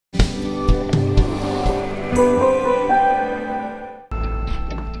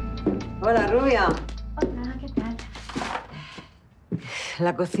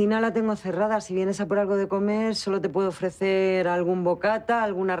La cocina la tengo cerrada. Si vienes a por algo de comer, solo te puedo ofrecer algún bocata,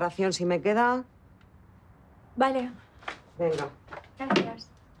 alguna ración si me queda. Vale. Venga. Gracias.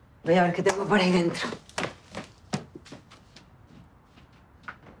 Voy a ver qué tengo por ahí dentro.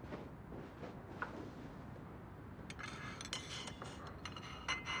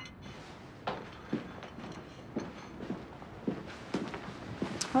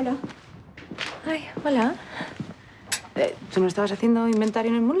 Hola. Ay, hola. ¿Tú no estabas haciendo inventario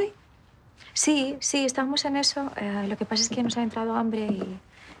en el Moonlight? Sí, estábamos en eso. Lo que pasa es que nos ha entrado hambre y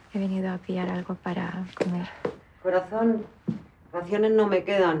he venido a pillar algo para comer. Corazón, raciones no me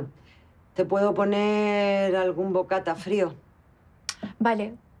quedan. ¿Te puedo poner algún bocata frío?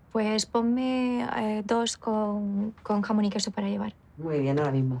 Vale, pues ponme 2 con jamón y queso para llevar. Muy bien,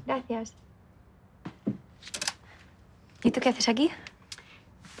 ahora mismo. Gracias. ¿Y tú qué haces aquí?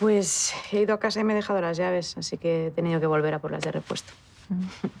 Pues he ido a casa y me he dejado las llaves, así que he tenido que volver a por las de repuesto.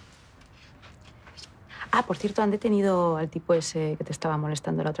 Ah, por cierto, han detenido al tipo ese que te estaba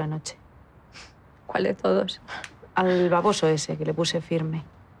molestando la otra noche. ¿Cuál de todos? Al baboso ese que le puse firme.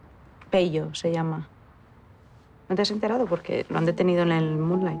 Pello se llama. ¿No te has enterado? Porque lo han detenido en el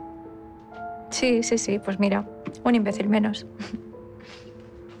Moonlight. Sí, pues mira, un imbécil menos.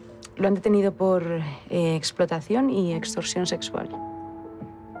 Lo han detenido por explotación y extorsión sexual.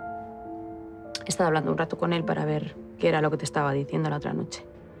 He estado hablando un rato con él para ver qué era lo que te estaba diciendo la otra noche.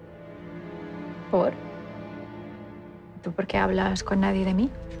 ¿Por? ¿Tú por qué hablas con nadie de mí?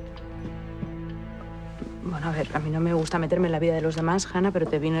 Bueno, a ver, a mí no me gusta meterme en la vida de los demás, Hanna, pero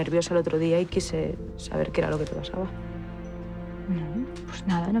te vi nerviosa el otro día y quise saber qué era lo que te pasaba. No, pues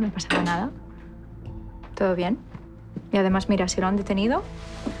nada, no me pasaba nada. ¿Todo bien? Y además, mira, si lo han detenido,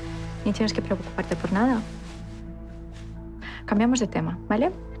 ni tienes que preocuparte por nada. Cambiamos de tema,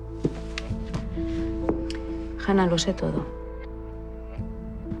 ¿vale? Hanna, lo sé todo.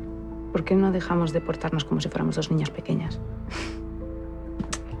 ¿Por qué no dejamos de portarnos como si fuéramos 2 niñas pequeñas?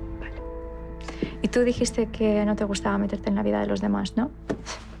 Vale. Y tú dijiste que no te gustaba meterte en la vida de los demás, ¿no?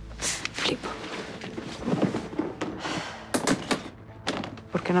 Flipo.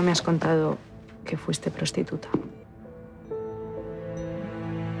 ¿Por qué no me has contado que fuiste prostituta?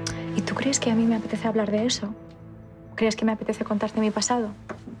 ¿Y tú crees que a mí me apetece hablar de eso? ¿Crees que me apetece contarte mi pasado?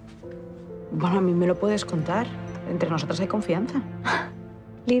 Bueno, a mí me lo puedes contar. Entre nosotras hay confianza.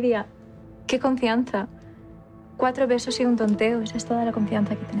 Lidia, qué confianza. 4 besos y un tonteo. Esa es toda la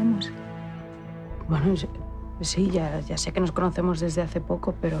confianza que tenemos. Bueno, sí, ya sé que nos conocemos desde hace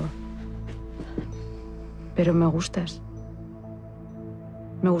poco, pero me gustas.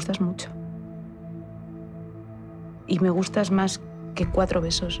 Me gustas mucho. Y me gustas más que 4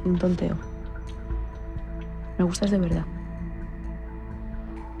 besos y un tonteo. Me gustas de verdad.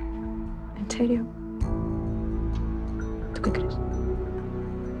 ¿En serio? ¿Tú qué crees?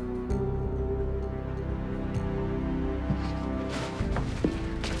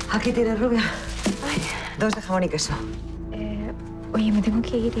 Aquí tienes, rubia. Ay. 2 de jamón y queso. Oye, me tengo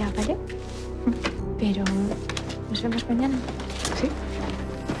que ir ya, ¿vale? Pero nos vemos mañana. Sí.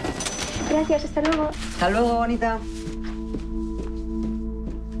 Gracias, hasta luego. Hasta luego, bonita.